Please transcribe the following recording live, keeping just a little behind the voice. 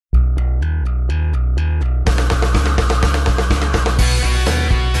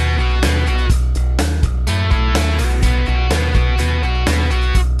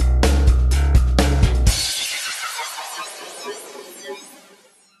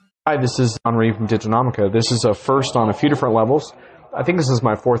Hi, this is Henri from Diginomica. This is a first on a few different levels. I think this is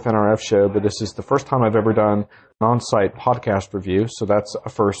my fourth NRF show, but this is the first time I've ever done an on-site podcast review, so that's a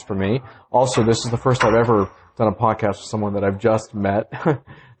first for me. Also, this is the first I've ever done a podcast with someone that I've just met.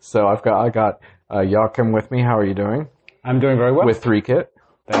 So I got Joachim with me. How are you doing? I'm doing very well. With ThreeKit.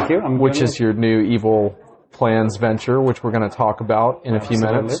 Thank you. Which is your new evil plans venture, which we're going to talk about in a few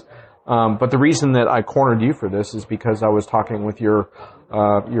minutes. But the reason that I cornered you for this is because I was talking with your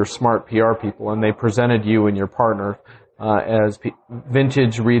smart PR people, and they presented you and your partner as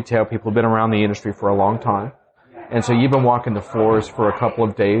vintage retail people who've been around the industry for a long time. And so you've been walking the floors for a couple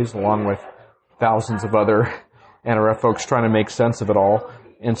of days along with thousands of other NRF folks trying to make sense of it all.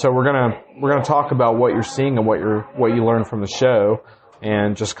 And so we're gonna talk about what you're seeing and what you learned from the show,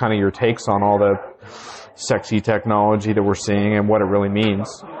 and just kind of your takes on all the sexy technology that we're seeing and what it really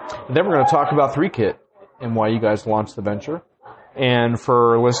means. And then we're going to talk about ThreeKit and why you guys launched the venture. And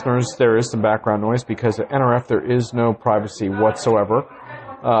for listeners, there is some background noise because at NRF there is no privacy whatsoever.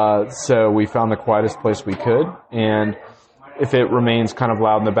 So we found the quietest place we could. And if it remains kind of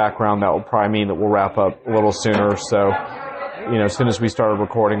loud in the background, that will probably mean that we'll wrap up a little sooner. So, as soon as we started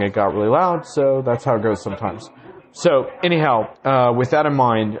recording, it got really loud. So that's how it goes sometimes. So anyhow, with that in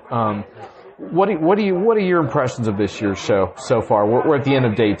mind, what are your impressions of this year's show so far? We're at the end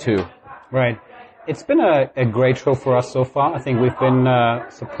of day 2. Right. It's been a great show for us so far. I think we've been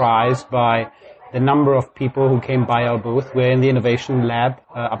surprised by the number of people who came by our booth. We're in the innovation lab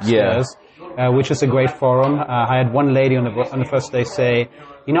upstairs, which is a great forum. I had one lady on the first day say,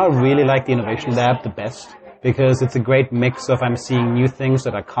 I really like the innovation lab the best because it's a great mix of I'm seeing new things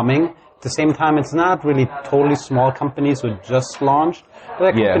that are coming. At the same time, it's not really totally small companies who just launched. There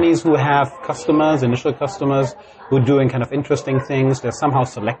are companies who have customers, initial customers, who are doing kind of interesting things. They're somehow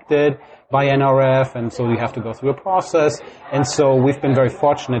selected by NRF, and so you have to go through a process. And so we've been very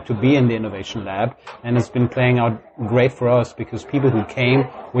fortunate to be in the innovation lab, and it's been playing out great for us because people who came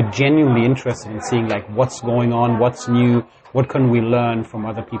were genuinely interested in seeing like what's going on, what's new, what can we learn from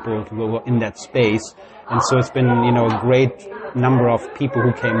other people who are in that space. And so it's been, a great number of people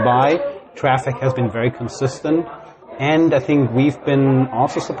who came by. Traffic has been very consistent. And I think we've been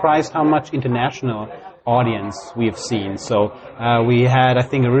also surprised how much international audience we have seen. So we had, I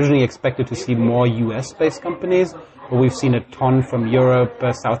think, originally expected to see more US-based companies, but we've seen a ton from Europe,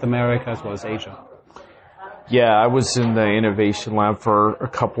 South America, as well as Asia. Yeah, I was in the innovation lab for a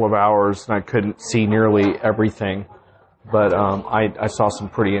couple of hours, and I couldn't see nearly everything. But I saw some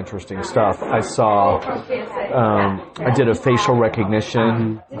pretty interesting stuff. I did a facial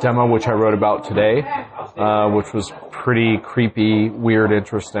recognition demo, which I wrote about today, which was pretty creepy, weird,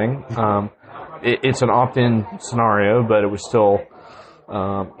 interesting. It's an opt-in scenario, but it was still,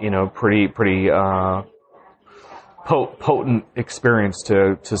 pretty potent experience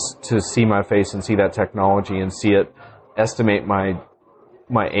to see my face and see that technology and see it estimate my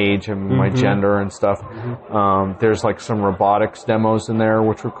age and my gender and stuff. There's like some robotics demos in there,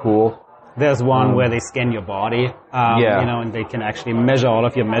 which were cool. There's one where they scan your body, and they can actually measure all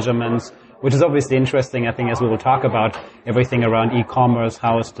of your measurements, which is obviously interesting. I think as we will talk about everything around e-commerce,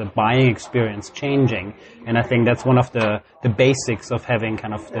 how is the buying experience changing? And I think that's one of the basics of having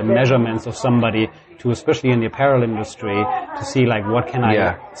kind of the measurements of somebody to, especially in the apparel industry, to see like what can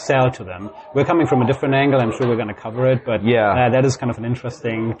I sell to them. We're coming from a different angle. I'm sure we're going to cover it, but that is kind of an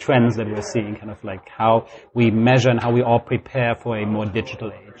interesting trend that we're seeing, kind of like how we measure and how we all prepare for a more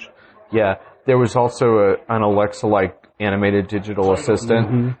digital age. Yeah, there was also an Alexa-like animated digital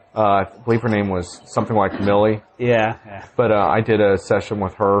assistant. I believe her name was something like Millie. Yeah. But I did a session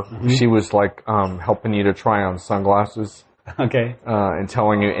with her. She was like helping you to try on sunglasses. Okay. And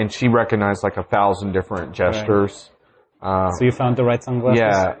telling you, and she recognized like 1,000 different gestures. Right. So you found the right sunglasses?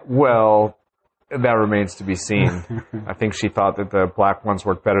 Yeah. Well, that remains to be seen. I think she thought that the black ones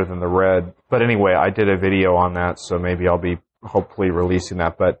worked better than the red. But anyway, I did a video on that, so maybe I'll be hopefully releasing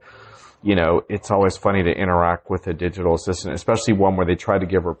that. But it's always funny to interact with a digital assistant, especially one where they try to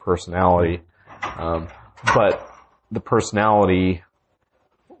give her personality. But the personality,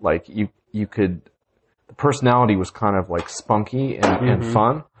 like the personality was kind of like spunky and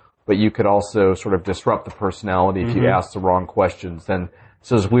fun, but you could also sort of disrupt the personality if you asked the wrong questions. Then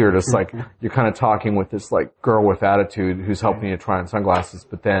so it's weird. It's like you're kind of talking with this like girl with attitude who's helping you try on sunglasses,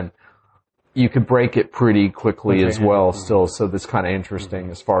 but then you could break it pretty quickly as well still. So that's kind of interesting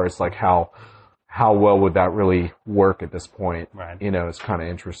as far as like how well would that really work at this point? Right. It's kind of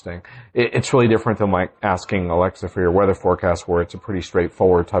interesting. It's really different than like asking Alexa for your weather forecast, where it's a pretty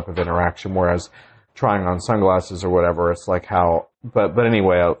straightforward type of interaction, whereas trying on sunglasses or whatever, it's like but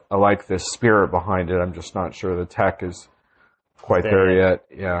anyway, I like the spirit behind it. I'm just not sure the tech is quite there yet.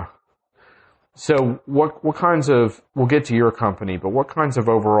 Yeah. So what kinds of, we'll get to your company, but what kinds of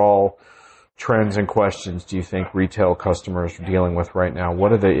overall trends and questions do you think retail customers are dealing with right now?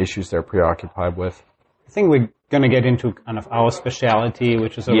 What are the issues they're preoccupied with? I think we're going to get into kind of our specialty,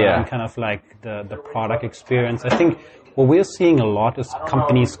 which is around kind of like the product experience. I think what we're seeing a lot is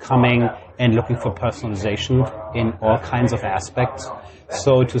companies coming and looking for personalization in all kinds of aspects.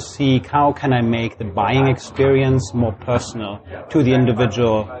 So to see how can I make the buying experience more personal to the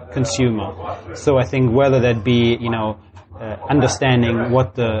individual consumer. So I think whether that be, understanding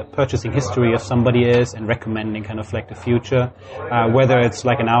what the purchasing history of somebody is and recommending kind of like the future, whether it's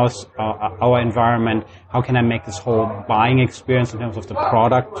like in our environment, how can I make this whole buying experience in terms of the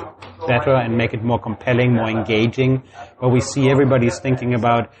product better and make it more compelling, more engaging. But we see everybody's thinking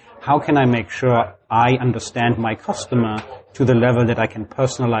about how can I make sure I understand my customer to the level that I can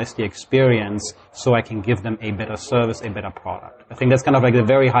personalize the experience so I can give them a better service, a better product. I think that's kind of like a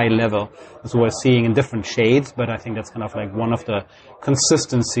very high level as we're seeing in different shades, but I think that's kind of like one of the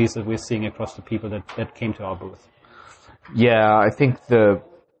consistencies that we're seeing across the people that came to our booth. Yeah, I think the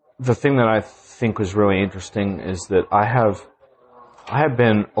thing that I think was really interesting is that I have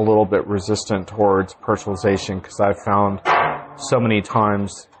been a little bit resistant towards personalization because I've found so many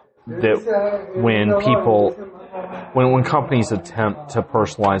times that when companies attempt to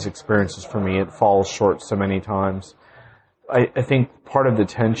personalize experiences for me, it falls short so many times. I think part of the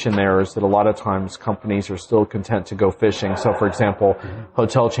tension there is that a lot of times companies are still content to go fishing. So, for example,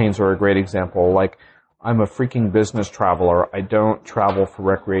 hotel chains are a great example. Like, I'm a freaking business traveler. I don't travel for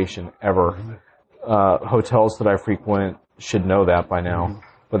recreation ever. Hotels that I frequent should know that by now,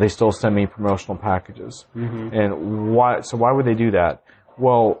 but they still send me promotional packages. And why would they do that?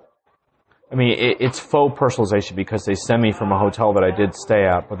 Well, I mean, it's faux personalization because they send me from a hotel that I did stay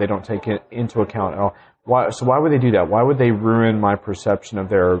at, but they don't take it into account at all. Why would they do that? Why would they ruin my perception of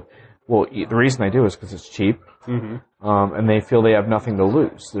their, well, the reason they do is because it's cheap, and they feel they have nothing to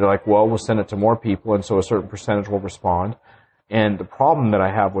lose. They're like, well, we'll send it to more people, and so a certain percentage will respond. And the problem that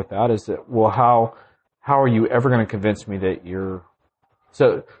I have with that is that, well, how are you ever going to convince me that you're,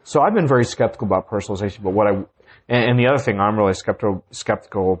 so I've been very skeptical about personalization, but and the other thing I'm really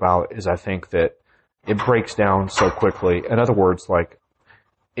skeptical about is I think that it breaks down so quickly. In other words, like,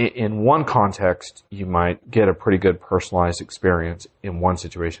 in one context, you might get a pretty good personalized experience in one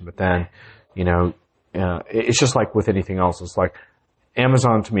situation, but then, it's just like with anything else. It's like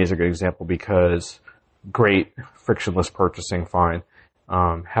Amazon to me is a good example because great frictionless purchasing, fine.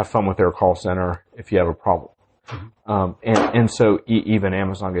 Have fun with their call center if you have a problem. And so even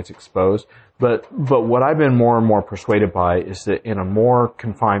Amazon gets exposed. But what I've been more and more persuaded by is that in a more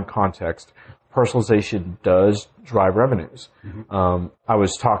confined context, personalization does drive revenues. I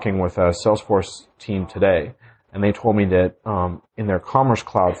was talking with a Salesforce team today, and they told me that in their Commerce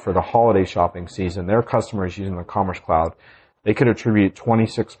Cloud for the holiday shopping season, their customers using the Commerce Cloud, they could attribute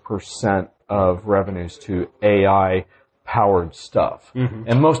 26% of revenues to AI-powered stuff.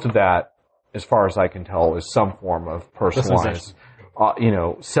 And most of that, as far as I can tell, is some form of personalized,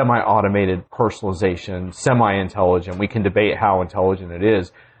 semi-automated personalization, semi-intelligent. We can debate how intelligent it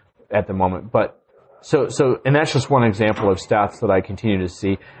is at the moment. But and that's just one example of stats that I continue to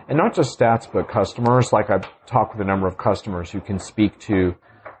see. And not just stats, but customers. Like, I've talked with a number of customers who can speak to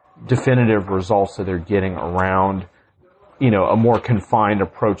definitive results that they're getting around, a more confined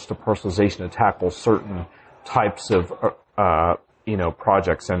approach to personalization to tackle certain types of,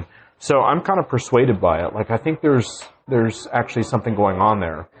 projects. And so I'm kind of persuaded by it. Like, I think there's actually something going on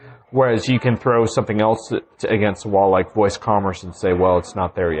there. Whereas you can throw something else against the wall like voice commerce and say, well, it's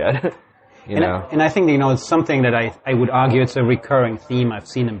not there yet. And I think, it's something that I would argue it's a recurring theme I've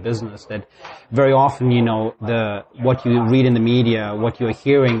seen in business, that very often, what you read in the media, what you're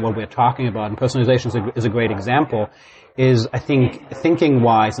hearing, what we're talking about, and personalization is a great example, is, I think,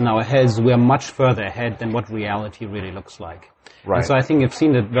 thinking-wise in our heads, we're much further ahead than what reality really looks like. Right. And so I think I've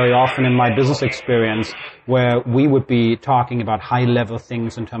seen it very often in my business experience where we would be talking about high-level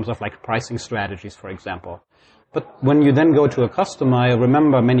things in terms of like pricing strategies, for example. But when you then go to a customer, I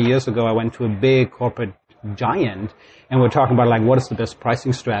remember many years ago I went to a big corporate giant and we're talking about like what is the best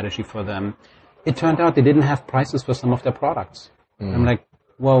pricing strategy for them. It turned out they didn't have prices for some of their products. I'm like,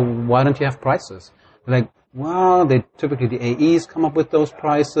 well, why don't you have prices? They're like, well, typically the AEs come up with those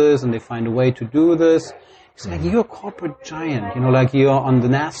prices and they find a way to do this. It's like, you're a corporate giant, like you're on the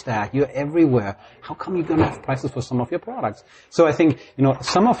NASDAQ, you're everywhere. How come you're going to have prices for some of your products? So I think,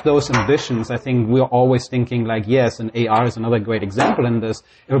 some of those ambitions, I think we're always thinking like, yes, and AR is another great example in this.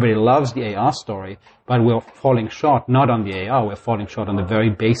 Everybody loves the AR story, but we're falling short not on the AR, we're falling short on the very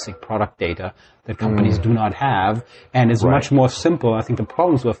basic product data that companies do not have, and it's much more simple. I think the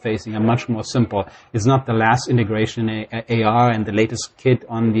problems we're facing are much more simple. It's not the last integration in AR and the latest kit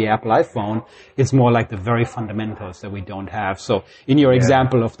on the Apple iPhone. It's more like the very fundamentals that we don't have. So in your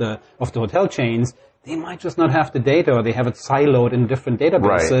example of the hotel chains, they might just not have the data, or they have it siloed in different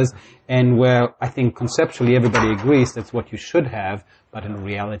databases, and where I think conceptually everybody agrees that's what you should have, but in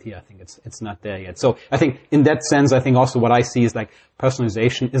reality I think it's not there yet. So I think in that sense, I think also what I see is like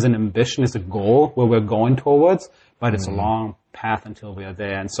personalization is an ambition, is a goal where we're going towards, but it's a long path until we are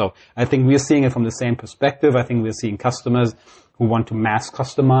there. And so I think we're seeing it from the same perspective. I think we're seeing customers who want to mass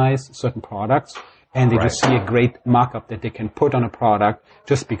customize certain products, and they just see a great markup that they can put on a product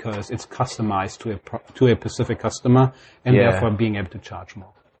just because it's customized to a specific customer, and therefore being able to charge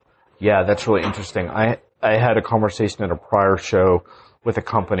more. Yeah, that's really interesting. I had a conversation at a prior show with a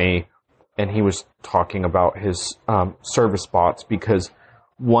company, and he was talking about his service bots, because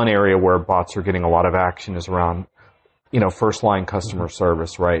one area where bots are getting a lot of action is around, first line customer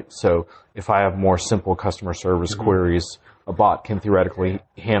service, right? So if I have more simple customer service queries, a bot can theoretically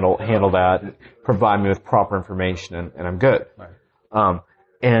handle that, provide me with proper information, and I'm good. Right.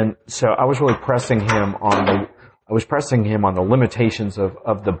 And so I was really pressing him on the limitations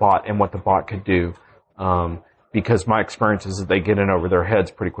of the bot and what the bot could do, because my experience is that they get in over their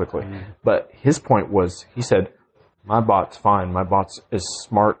heads pretty quickly. But his point was, he said, my bot's fine. My bot's as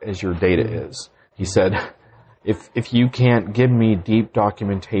smart as your data is. He said, if you can't give me deep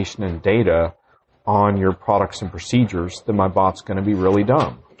documentation and data on your products and procedures, then my bot's going to be really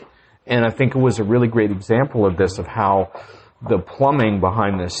dumb. And I think it was a really great example of this, of how the plumbing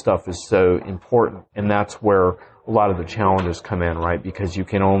behind this stuff is so important. And that's where a lot of the challenges come in, right? Because you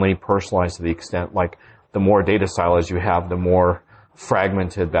can only personalize to the extent, like, the more data silos you have, the more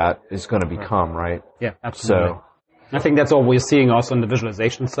fragmented that is going to become, right? Yeah, absolutely. So I think that's what we're seeing also on the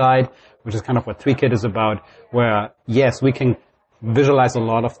visualization side, which is kind of what ThreeKit is about, where, yes, we can visualize a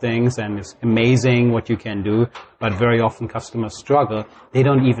lot of things, and it's amazing what you can do, but very often customers struggle. They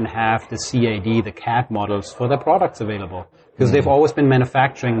don't even have the CAD, the CAD models for their products available, because they've always been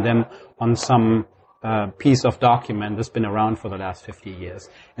manufacturing them on some piece of document that's been around for the last 50 years.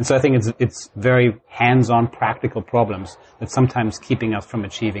 And so I think it's very hands-on practical problems that sometimes keeping us from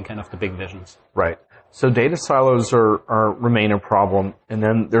achieving kind of the big visions. Right. So data silos remain a problem, and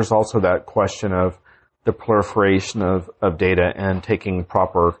then there's also that question of the proliferation of data and taking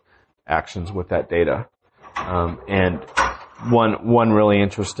proper actions with that data. And one really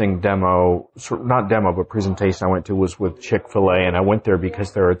interesting not demo, but presentation I went to was with Chick-fil-A, and I went there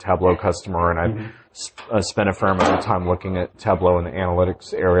because they're a Tableau customer, and I spent a fair amount of time looking at Tableau in the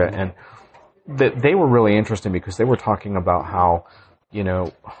analytics area, and they were really interesting because they were talking about how,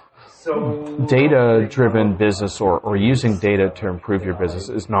 data-driven business or using data to improve your business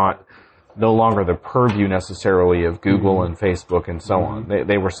is no longer the purview necessarily of Google and Facebook and so on.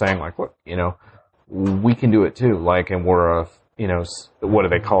 They were saying, like, look, we can do it too. Like, and we're what do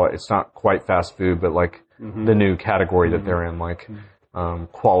they call it? It's not quite fast food, but like the new category that they're in, like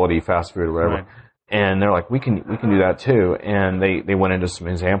quality fast food or whatever. Right. And they're like, we can do that too. And they went into some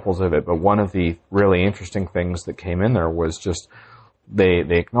examples of it. But one of the really interesting things that came in there was just they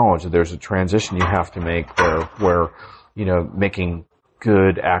acknowledge that there's a transition you have to make there, where making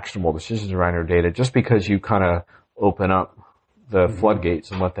good actionable decisions around your data, just because you kind of open up the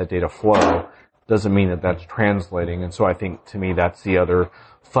floodgates and let that data flow doesn't mean that that's translating. And so I think, to me, that's the other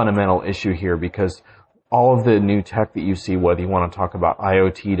fundamental issue here, because all of the new tech that you see, whether you want to talk about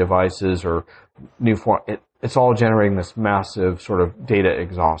IoT devices or new form, it's all generating this massive sort of data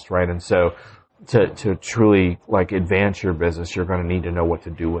exhaust, right? And so to truly like advance your business, you're going to need to know what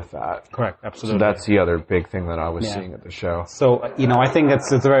to do with that. Correct, absolutely. So that's the other big thing that I was seeing at the show. So, I think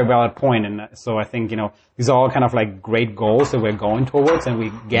it's a very valid point. And so I think, these are all kind of like great goals that we're going towards, and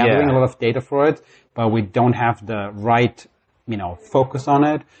we're gathering a lot of data for it, but we don't have the right, focus on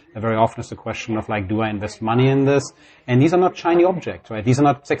it. And very often it's a question of like, do I invest money in this? And these are not shiny objects, right? These are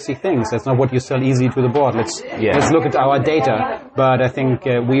not sexy things. That's not what you sell easy to the board. Let's look at our data. But I think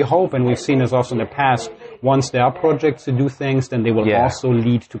we hope, and we've seen this also in the past, once there are projects to do things, then they will also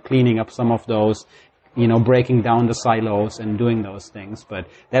lead to cleaning up some of those, breaking down the silos and doing those things. But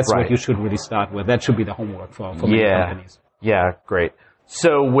that's what you should really start with. That should be the homework for many companies. Yeah, great.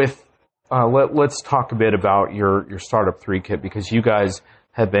 So with let's talk a bit about your startup ThreeKit, because you guys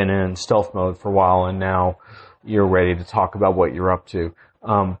have been in stealth mode for a while, and now you're ready to talk about what you're up to.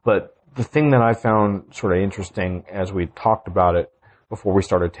 But the thing that I found sort of interesting as we talked about it before we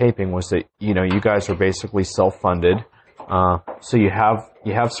started taping was that, you guys are basically self-funded. So you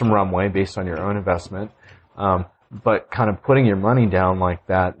have some runway based on your own investment. But kind of putting your money down like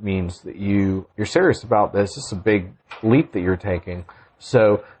that means that you're serious about this. This is a big leap that you're taking.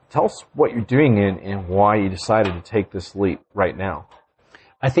 So tell us what you're doing and why you decided to take this leap right now.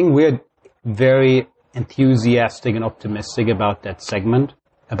 I think we're very enthusiastic and optimistic about that segment,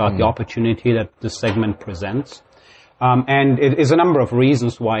 about the opportunity that this segment presents. And it is a number of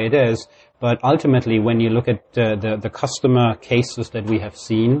reasons why it is. But ultimately, when you look at the customer cases that we have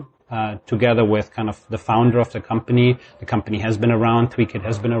seen, together with kind of the founder of the company has been around, ThreeKit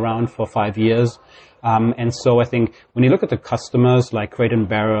has been around for 5 years. And so I think when you look at the customers like Crate and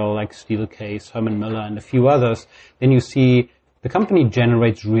Barrel, like Steelcase, Herman Miller, and a few others, then you see the company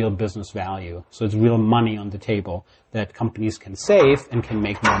generates real business value. So it's real money on the table that companies can save and can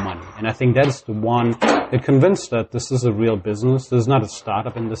make more money. And I think that is the one that convinced that this is a real business. This is not a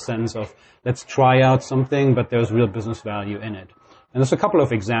startup in the sense of let's try out something, but there's real business value in it. And there's a couple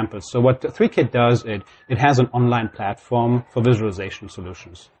of examples. So what ThreeKit does, it has an online platform for visualization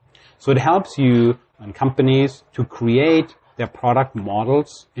solutions. So it helps you and companies to create their product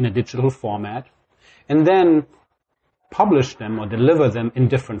models in a digital format and then publish them or deliver them in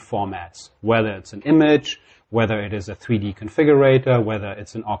different formats, whether it's an image, whether it is a 3D configurator, whether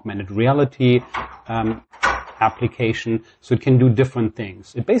it's an augmented reality application. So it can do different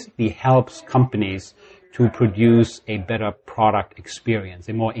things. It basically helps companies to produce a better product experience,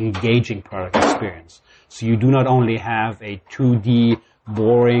 a more engaging product experience. So you do not only have a 2D,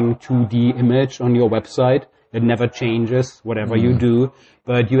 boring 2D image on your website that never changes, whatever you do,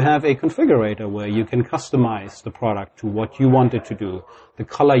 but you have a configurator where you can customize the product to what you want it to do, the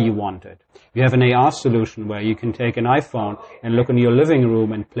color you want it. You have an AR solution where you can take an iPhone and look in your living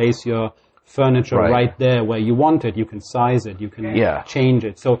room and place your furniture right there where you want it. You can size it. You can change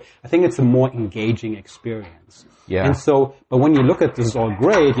it. So I think it's a more engaging experience. Yeah. And so, but when you look at this, is all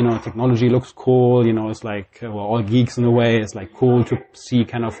great. You know, technology looks cool. You know, it's like we're all geeks in a way. It's like cool to see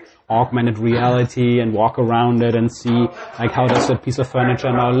kind of augmented reality and walk around it and see like how does that piece of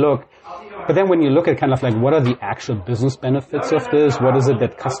furniture now look. But then when you look at kind of like what are the actual business benefits of this, what is it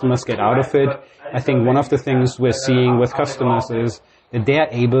that customers get out of it? I think one of the things we're seeing with customers is that they are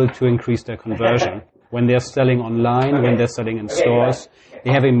able to increase their conversion. When they're selling online, when they're selling in stores,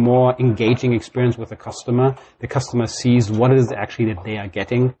 they have a more engaging experience with the customer. The customer sees what it is actually that they are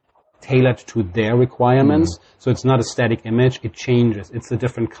getting, tailored to their requirements. So it's not a static image, it changes. It's a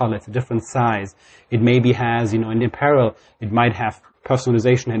different color, it's a different size. It maybe has, you know, in apparel, it might have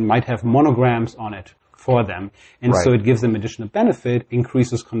personalization, it might have monograms on it for them. And so it gives them additional benefit,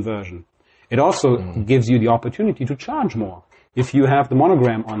 increases conversion. It also gives you the opportunity to charge more. If you have the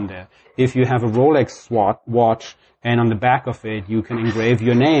monogram on there, if you have a Rolex watch and on the back of it you can engrave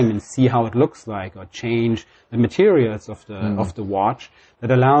your name and see how it looks like or change the materials of the watch,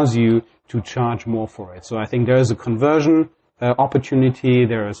 that allows you to charge more for it. So I think there is a conversion opportunity,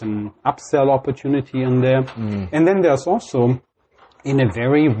 there is an upsell opportunity in there. And then there's also, in a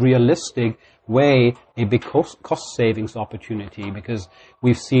very realistic way, a big cost savings opportunity, because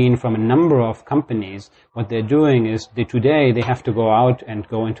we've seen from a number of companies what they're doing is today they have to go out and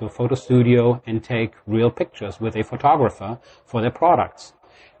go into a photo studio and take real pictures with a photographer for their products.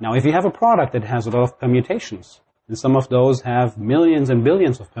 Now, if you have a product that has a lot of permutations, and some of those have millions and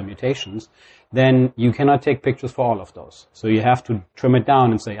billions of permutations, then you cannot take pictures for all of those. So you have to trim it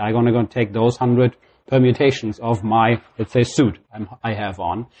down and say, I'm going to take those 100 permutations of my, let's say, suit I have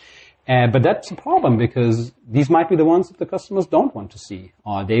on. But that's a problem because these might be the ones that the customers don't want to see,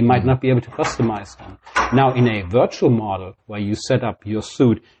 or they might not be able to customize them. Now, in a virtual model where you set up your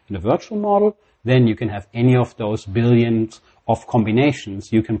suit in a virtual model, then you can have any of those billions of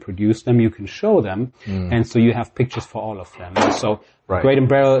combinations. You can produce them, you can show them, and so you have pictures for all of them. And so Crate and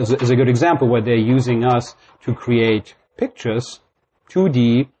Barrel is a good example where they're using us to create pictures,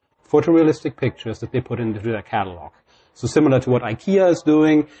 2D, photorealistic pictures that they put into their catalog. So similar to what IKEA is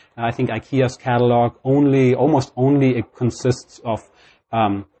doing, I think IKEA's catalog almost only it consists of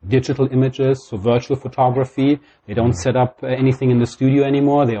digital images, so virtual photography. They don't set up anything in the studio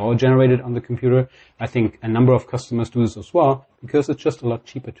anymore. They're all generated on the computer. I think a number of customers do this as well because it's just a lot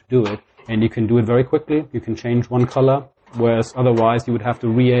cheaper to do it. And you can do it very quickly. You can change one color, whereas otherwise you would have to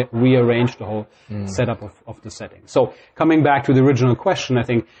rearrange the whole setup of the setting. So coming back to the original question, I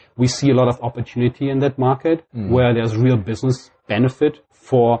think we see a lot of opportunity in that market where there's real business benefit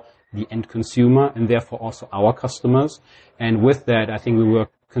for the end consumer and therefore also our customers. And with that, I think we were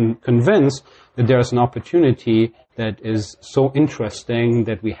convinced that there's an opportunity that is so interesting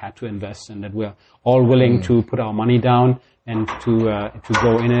that we had to invest in, that we're all willing to put our money down and to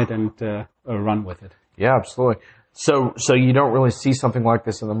go in it and run with it. Yeah, absolutely. So you don't really see something like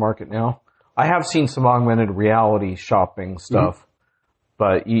this in the market now? I have seen some augmented reality shopping stuff,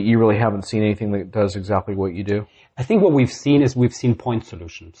 but you really haven't seen anything that does exactly what you do? I think what we've seen point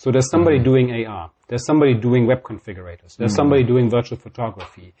solutions. So there's somebody doing AR. There's somebody doing web configurators. There's somebody doing virtual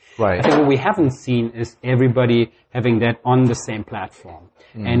photography. Right. I think what we haven't seen is everybody having that on the same platform.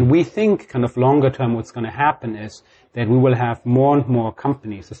 And we think kind of longer term what's going to happen is that we will have more and more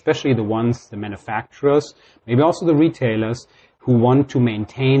companies, especially the manufacturers, maybe also the retailers, who want to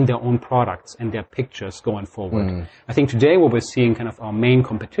maintain their own products and their pictures going forward. I think today what we're seeing kind of our main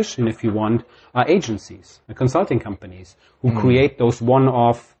competition, if you want, are agencies, consulting companies who create those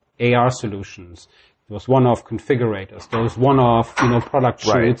one-off AR solutions, those one-off configurators, those one-off, product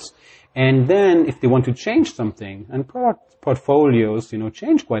shoots. And then if they want to change something, and product portfolios,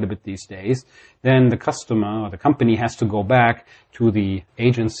 change quite a bit these days, then the customer or the company has to go back to the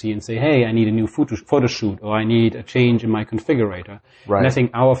agency and say, hey, I need a new photo shoot, or I need a change in my configurator. Right. And I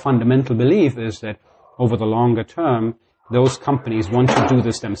think our fundamental belief is that over the longer term, those companies want to do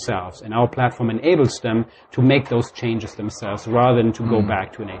this themselves, and our platform enables them to make those changes themselves rather than to go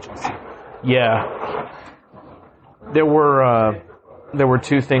back to an agency. Yeah. There were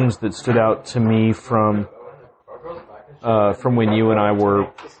two things that stood out to me from when you and I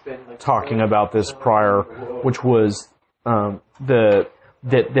were talking about this prior, which was that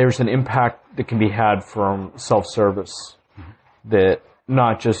there's an impact that can be had from self-service, that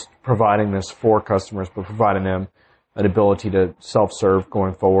not just providing this for customers, but providing them an ability to self-serve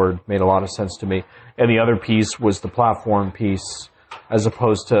going forward made a lot of sense to me. And the other piece was the platform piece, as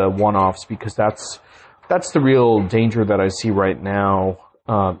opposed to one-offs, because that's the real danger that I see right now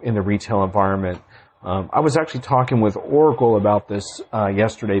in the retail environment. I was actually talking with Oracle about this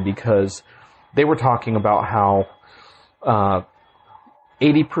yesterday, because they were talking about how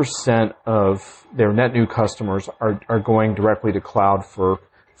 80% of their net new customers are going directly to cloud for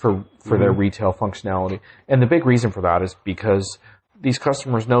their retail functionality. And the big reason for that is because these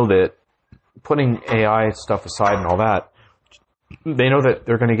customers know that, putting AI stuff aside and all that, they know that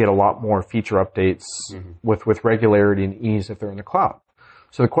they're going to get a lot more feature updates with regularity and ease if they're in the cloud.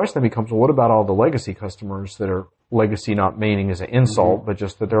 So the question then becomes, well, what about all the legacy customers that are legacy, not meaning as an insult, but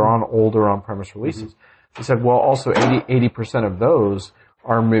just that they're on older on-premise releases? They said, well, also 80% of those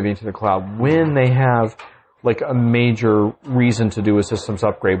are moving to the cloud when they have like a major reason to do a systems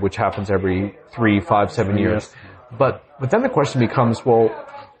upgrade, which happens every 3, 5, 7 years. But then the question becomes, well,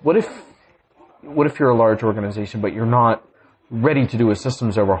 what if you're a large organization, but you're not ready to do a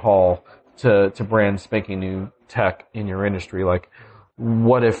systems overhaul to brand spanking new tech in your industry? Like,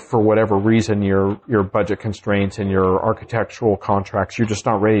 what if for whatever reason your budget constraints and your architectural contracts, you're just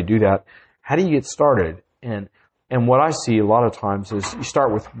not ready to do that? How do you get started? And what I see a lot of times is you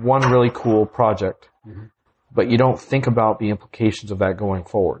start with one really cool project, but you don't think about the implications of that going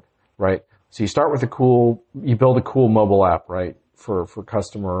forward, right? So you start with you build a cool mobile app, right, for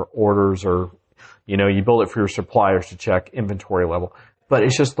customer orders, or, you build it for your suppliers to check inventory level, but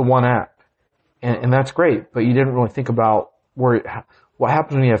it's just the one app. And that's great, but you didn't really think about what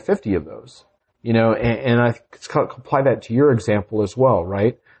happens when you have 50 of those, and I apply that to your example as well,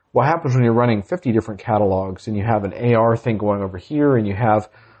 right? What happens when you're running 50 different catalogs and you have an AR thing going over here and you have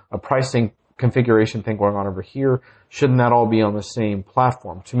a pricing configuration thing going on over here? Shouldn't that all be on the same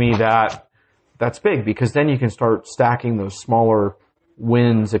platform? To me, that's big, because then you can start stacking those smaller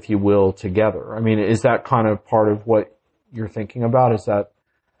wins, if you will, together. I mean, is that kind of part of what you're thinking about? Is that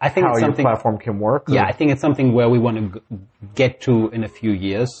how your platform can work? Yeah, I think it's something where we want to get to in a few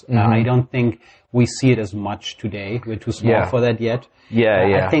years. I don't think we see it as much today. We're too small for that yet.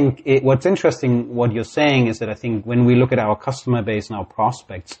 I think what's interesting, what you're saying, is that I think when we look at our customer base and our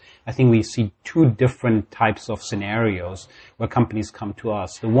prospects, I think we see two different types of scenarios where companies come to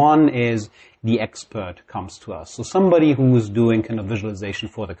us. The one is the expert comes to us. So somebody who is doing kind of visualization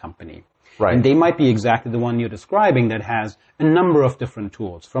for the company. Right. And they might be exactly the one you're describing that has a number of different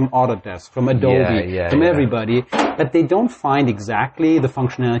tools, from Autodesk, from Adobe, from everybody, but they don't find exactly the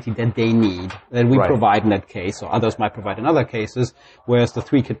functionality that they need, that we provide in that case, or others might provide in other cases, whereas the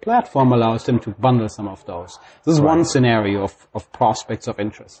ThreeKit platform allows them to bundle some of those. This is one scenario of prospects of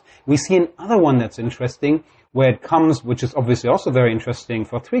interest. We see another one that's interesting, where it comes, which is obviously also very interesting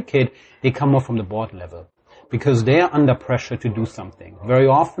for ThreeKit, they come more from the board level, because they are under pressure to do something. Very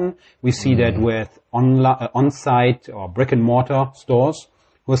often, we see that with on-site or brick-and-mortar stores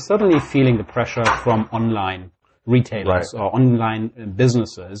who are suddenly feeling the pressure from online retailers or online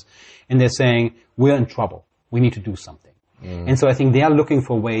businesses, and they're saying, we're in trouble. We need to do something. And so I think they are looking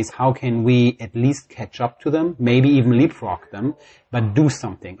for ways, how can we at least catch up to them, maybe even leapfrog them, but do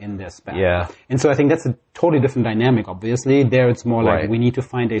something in their span. Yeah. And so I think that's a totally different dynamic, obviously. There it's more like we need to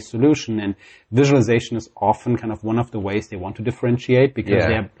find a solution, and visualization is often kind of one of the ways they want to differentiate because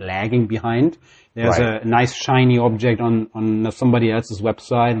they're lagging behind. There's a nice shiny object on somebody else's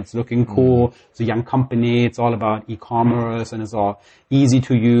website. It's looking cool. It's a young company. It's all about e-commerce and it's all easy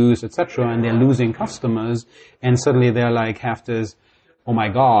to use, etc. And they're losing customers. And suddenly they're like, have this, oh my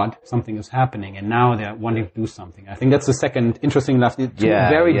God, something is happening. And now they're wanting to do something. I think that's the second interesting left. Two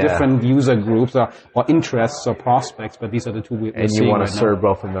very different user groups or interests or prospects, but these are the two we're seeing. And you want to right serve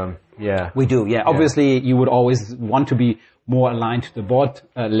now. both of them. Yeah. We do. Yeah. Obviously you would always want to be more aligned to the board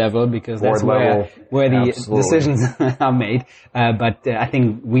level because that's where the decisions are made. But I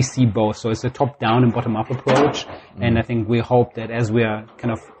think we see both. So it's a top-down and bottom-up approach. And I think we hope that as we are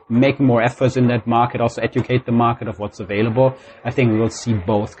kind of making more efforts in that market, also educate the market of what's available, I think we will see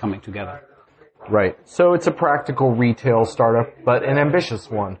both coming together. Right. So it's a practical retail startup, but an ambitious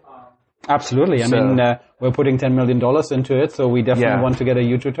one. Absolutely. I mean, we're putting $10 million into it, so we definitely want to get a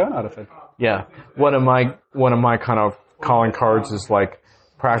huge return out of it. Yeah. One of my kind of calling cards is like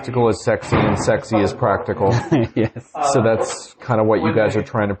practical is sexy and sexy is practical. Yes. So that's kind of what you guys are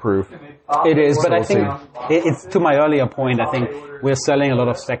trying to prove. It is, but I think it's to my earlier point. I think we're selling a lot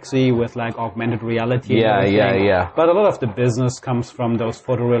of sexy with like augmented reality. Yeah. But a lot of the business comes from those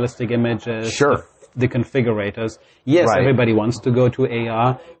photorealistic images. Sure. The configurators. Yes, everybody wants to go to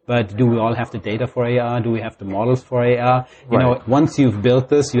AR, but do we all have the data for AR? Do we have the models for AR? You know, once you've built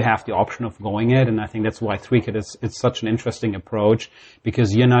this, you have the option of going it, and I think that's why ThreeKit it's such an interesting approach,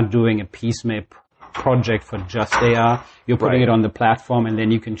 because you're not doing a piecemeal project for just AR. You're putting it on the platform, and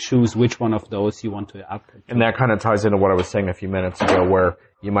then you can choose which one of those you want to output. And that kind of ties into what I was saying a few minutes ago, where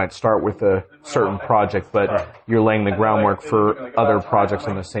you might start with a certain project, but you're laying the groundwork for other projects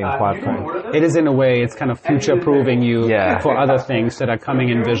on the same platform. It is, in a way, it's kind of future-proofing you for other things that are coming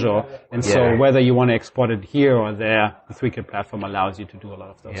in visual. And so whether you want to export it here or there, the ThreeKit platform allows you to do a lot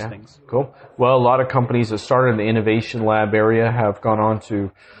of those things. Cool. Well, a lot of companies that started in the innovation lab area have gone on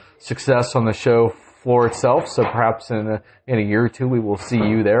to success on the show floor itself. So perhaps in a year or two, we will see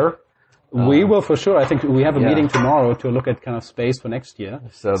you there. We will for sure. I think we have a meeting tomorrow to look at kind of space for next year.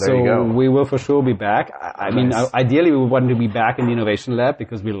 So there you go. We will for sure be back. I mean, ideally we want to be back in the innovation lab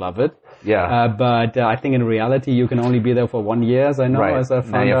because we love it. Yeah. But I think in reality you can only be there for 1 year, as I know, as I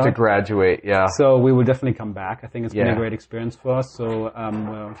found out. Now you have to graduate. Yeah. So we will definitely come back. I think it's been a great experience for us. So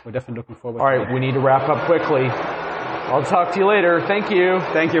we're definitely looking forward to it. All right, we need to wrap up quickly. I'll talk to you later. Thank you.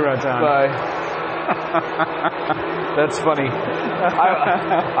 Thank you, Rajan. Bye. That's funny.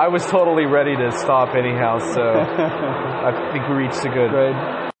 I was totally ready to stop anyhow, so I think we reached a good... Great.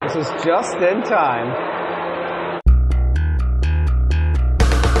 This is just in time.